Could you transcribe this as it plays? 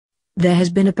There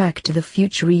has been a Back to the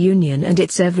Future reunion and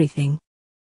it's everything.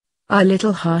 Our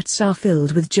little hearts are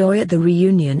filled with joy at the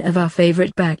reunion of our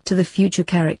favorite Back to the Future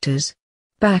characters.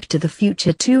 Back to the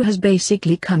Future 2 has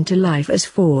basically come to life as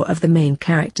 4 of the main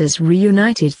characters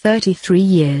reunited 33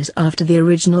 years after the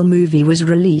original movie was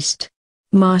released.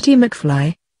 Marty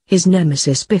McFly, his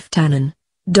nemesis Biff Tannen,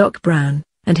 Doc Brown,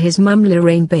 and his mum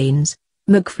Lorraine Baines,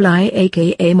 McFly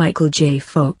aka Michael J.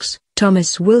 Fox,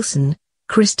 Thomas Wilson,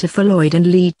 Christopher Lloyd and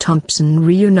Lee Thompson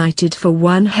reunited for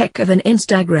one heck of an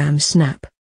Instagram snap.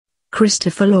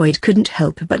 Christopher Lloyd couldn't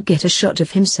help but get a shot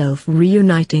of himself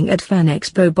reuniting at Fan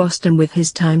Expo Boston with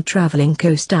his time-traveling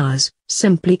co-stars,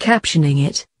 simply captioning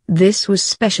it, "This was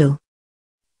special."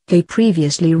 They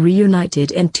previously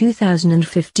reunited in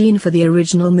 2015 for the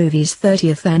original movie's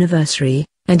 30th anniversary,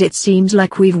 and it seems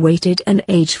like we've waited an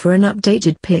age for an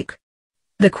updated pic.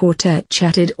 The quartet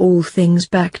chatted all things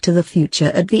Back to the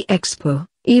Future at the expo,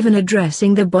 even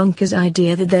addressing the bonkers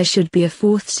idea that there should be a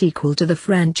 4th sequel to the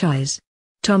franchise.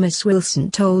 Thomas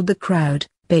Wilson told the crowd,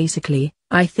 "Basically,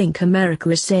 I think America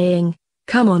is saying,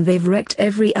 come on, they've wrecked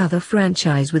every other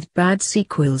franchise with bad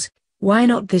sequels, why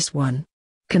not this one?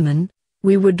 Come on,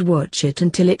 we would watch it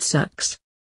until it sucks."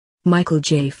 Michael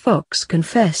J. Fox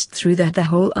confessed through that the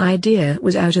whole idea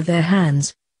was out of their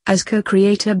hands, as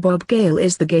co-creator Bob Gale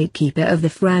is the gatekeeper of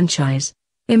the franchise,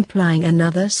 implying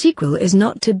another sequel is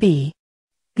not to be.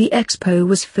 The expo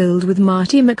was filled with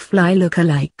Marty McFly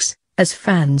lookalikes, as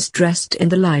fans dressed in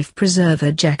the life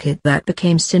preserver jacket that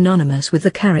became synonymous with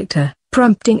the character,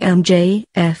 prompting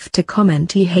MJF to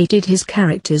comment he hated his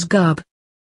character's garb.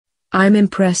 "I'm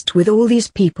impressed with all these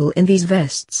people in these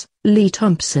vests," Lee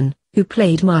Thompson, who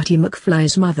played Marty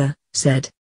McFly's mother, said.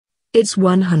 "It's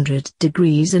 100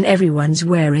 degrees and everyone's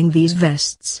wearing these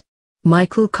vests."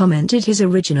 Michael commented his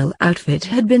original outfit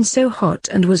had been so hot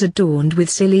and was adorned with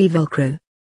silly Velcro.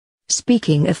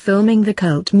 Speaking of filming the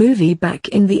cult movie back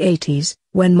in the 80s,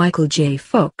 when Michael J.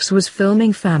 Fox was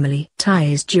filming Family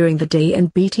Ties during the day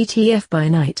and BTTF by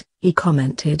night, he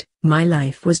commented, "My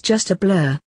life was just a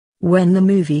blur. When the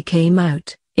movie came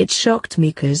out, it shocked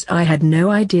me 'cause I had no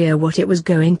idea what it was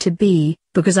going to be,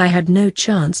 because I had no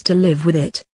chance to live with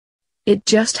it. It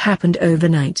just happened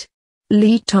overnight."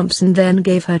 Lee Thompson then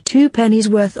gave her 2 pennies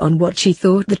worth on what she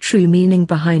thought the true meaning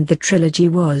behind the trilogy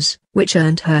was, which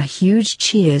earned her huge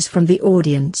cheers from the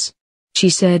audience. She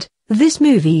said, "This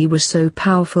movie was so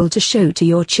powerful to show to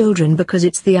your children because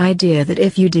it's the idea that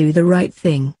if you do the right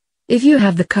thing, if you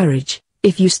have the courage,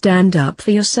 if you stand up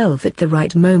for yourself at the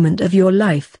right moment of your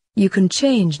life, you can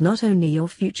change not only your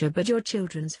future but your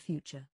children's future."